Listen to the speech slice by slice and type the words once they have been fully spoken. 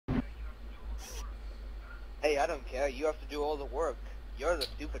Hey, I don't care. You have to do all the work. You're the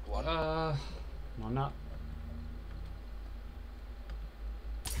stupid one. I'm not.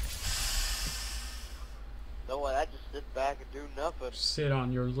 So what? I just sit back and do nothing. Sit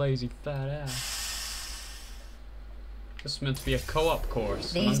on your lazy fat ass. This is meant to be a co-op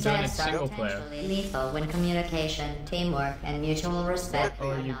course, and I'm These doing it tests are single player. potentially lethal when communication, teamwork, and mutual respect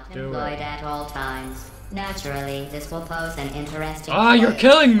are not employed at all times. Naturally, this will pose an interesting You're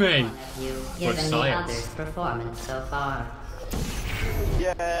killing me! you, With given the science. others' performance so far.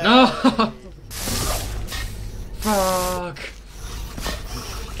 Yeah. No! Fuck!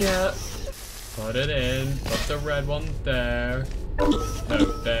 Yeah. Put it in. Put the red one there. No,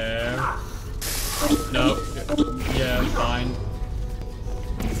 there. No. Yeah, fine.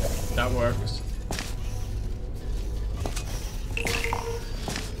 That works.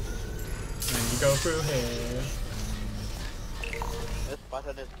 And you go through here. This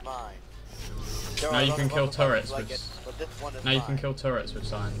button is mine. Now you can kill turrets like with. it, but this one is Now you mine. can kill turrets with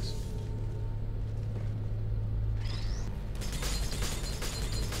signs.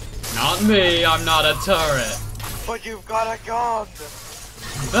 Not me. I'm not a turret. But you've got a gun.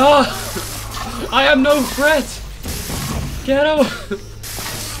 No! I am no threat! Get out!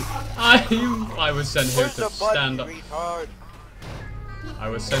 I was sent here Push to the button, stand up. retard. I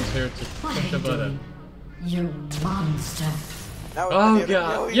was sent here to push the button. You monster. Now it's Oh gonna kill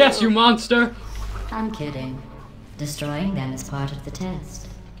god. Yes, you monster! I'm kidding. Destroying them is part of the test.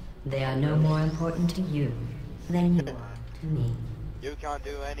 They are no more important to you than you are to me. You can't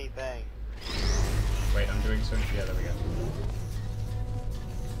do anything. Wait, I'm doing something. Yeah, there we go.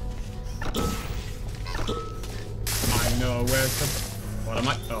 I know where to. What am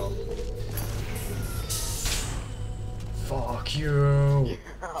I? Oh. Fuck you!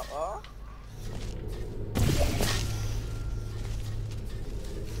 Huh?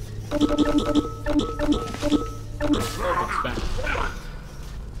 Oh, it's back.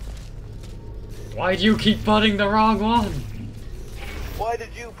 Why do you keep putting the wrong one? Why did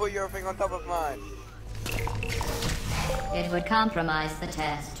you put your thing on top of mine? It would compromise the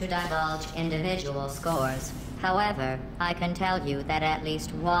test to divulge individual scores. However, I can tell you that at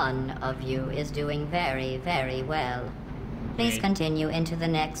least one of you is doing very, very well. Please Me. continue into the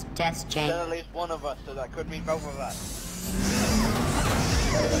next test Then chamber. at least one of us, so that could mean both of us.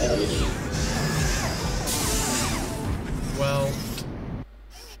 Well,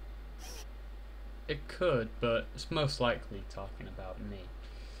 it could, but it's most likely talking about me.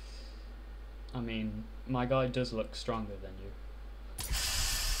 I mean, my guy does look stronger than you.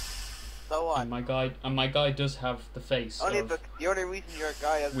 So what? And my guy does have the face The of only reason your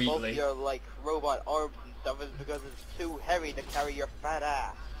guy has both Wheatley. your like robot arms and stuff is because it's too heavy to carry your fat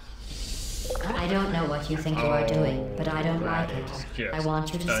ass. I don't know what you think you are doing, but I don't like that it. is just I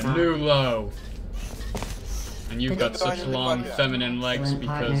want you to a stop. new low. And you've got But such it's long fun. feminine legs Excellent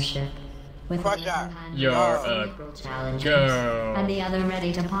because partnership with Crush one her. hand you're on a cerebral challenges, girl. and the other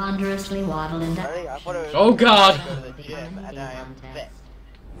ready to ponderously waddle into Ready? I put it. Oh god! Go to the gym and I am fit.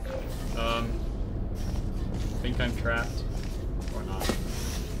 Think I'm trapped or not?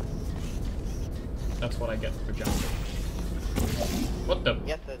 That's what I get for jumping. What the?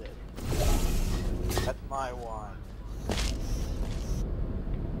 Yes, it is. That's my one.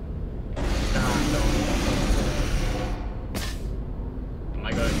 Oh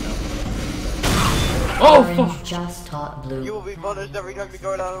my god, no. Oh Orange fuck! just taught Blue. You will be punished every time you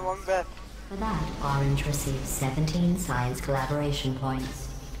go down in one bet. For that, Orange receives 17 science collaboration points.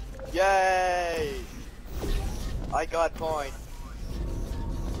 Yay! I got points.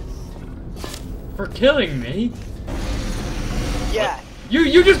 For killing me? Yeah.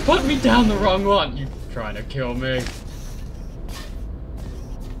 You just put me down the wrong one. You trying to kill me?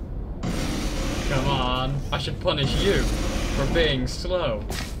 Come on! I should punish you for being slow.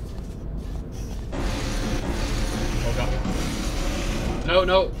 Oh god. No,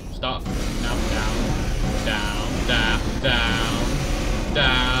 no, stop. Now down, down, down, down,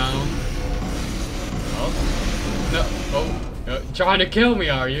 down. Oh, no, oh, trying to kill me,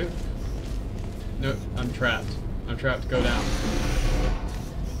 are you? No, I'm trapped. I'm trapped. Go down.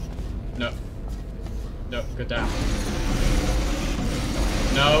 No, no, go down.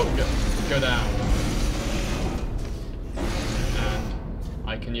 No, go down. And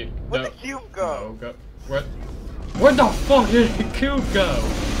I can use. Where'd No, the cube go? no, go. Where the fuck did the cube go?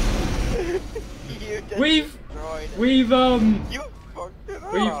 You just We've destroyed it. We've You fucked it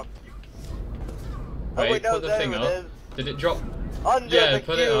We've- up. Wait, no, put the there thing it up. is. Did it drop? Under Yeah, the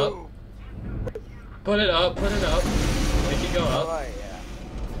put cube. it up. Put it up, put it up. Make it go up. Alright, yeah.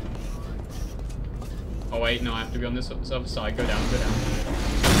 Oh wait, no, I have to be on this other side. Go down, go down.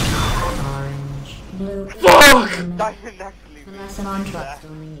 Orange, Blue. Fuck! Diamond actually The lesson on trust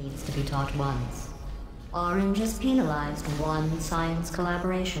only needs to be taught once. Orange is penalized 1 science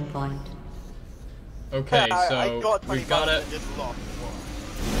collaboration point. Okay, I so got 20 we've got bucks it. and just lost one.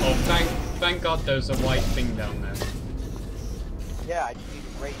 Oh, thank God there's a white thing down there. Yeah, I just need to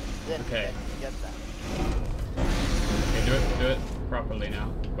raise this Okay. to get that. Okay, do it properly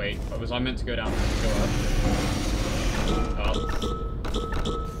now. Wait, what was I meant to go down? Go up.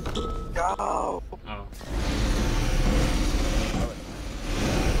 Go! Oh.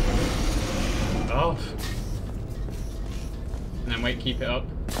 Oh. And then wait, keep it up.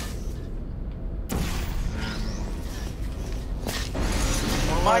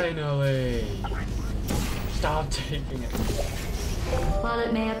 Finally! Stop taking it. While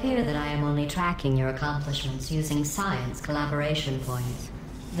it may appear that I am only tracking your accomplishments using science collaboration points,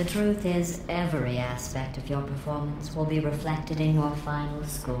 the truth is every aspect of your performance will be reflected in your final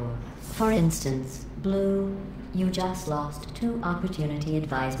score. For instance, Blue, you just lost 2 opportunity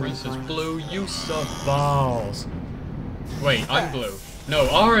advisement Princess points. Blue, you suck balls. Wait, I'm blue. No,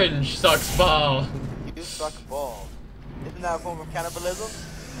 orange sucks balls. You suck balls. Isn't that a form of cannibalism?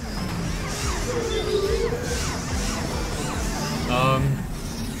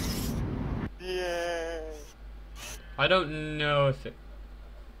 Yeah. I don't know if it...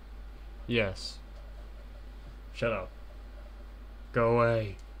 Yes. Shut up. Go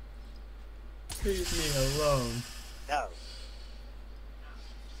away. Leave me alone. No.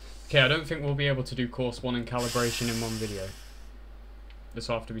 Okay, I don't think we'll be able to do course 1 and calibration in one video. This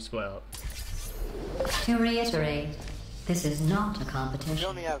will have to be split up. To reiterate, this is not a competition. We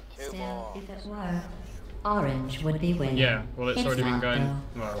only have 2 Still, more. if it were, Orange would be winning. Yeah, well it's already been not, going...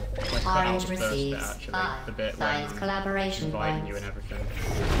 though. Well, I cut out Orange the first bit receives actually. 5 The bit science when collaboration inviting you points. and everything.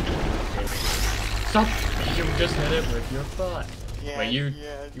 Stop! You just hit it with your butt. Yes, Wait, you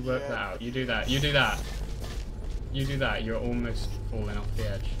yes, work yes. that out. You do that. You do that. You do that. You're almost falling off the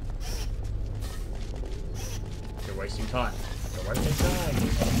edge. You're wasting time. You're wasting time.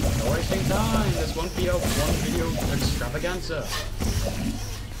 You're wasting time. There's one video extravaganza.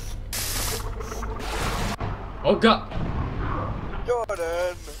 Oh God!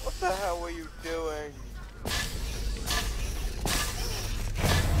 Jordan, what the hell were you doing?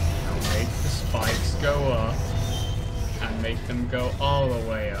 Make the spikes go up and make them go all the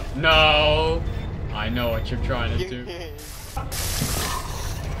way up. No! I know what you're trying to do.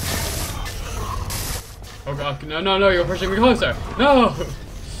 Oh God, no, you're pushing me closer. No!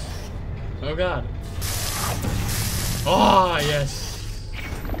 Oh God. Oh, yes.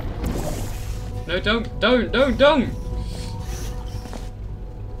 No, don't. No,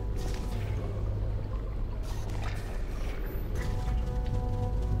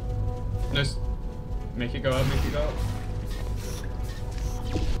 make it go up, make it go up.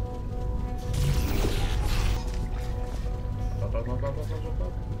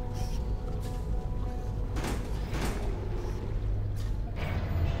 Up.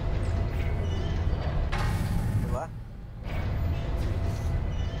 What?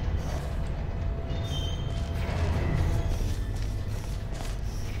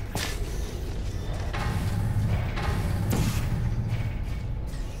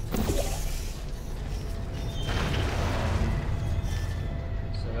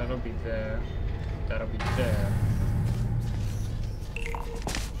 So that'll be there. That'll be there.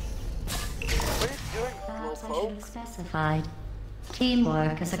 What are you doing, Perhaps I little should have folk? specified.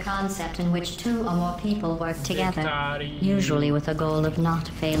 Teamwork is a concept in which 2 or more people work together, Daddy. usually with a goal of not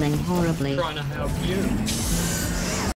failing horribly. Trying to help you.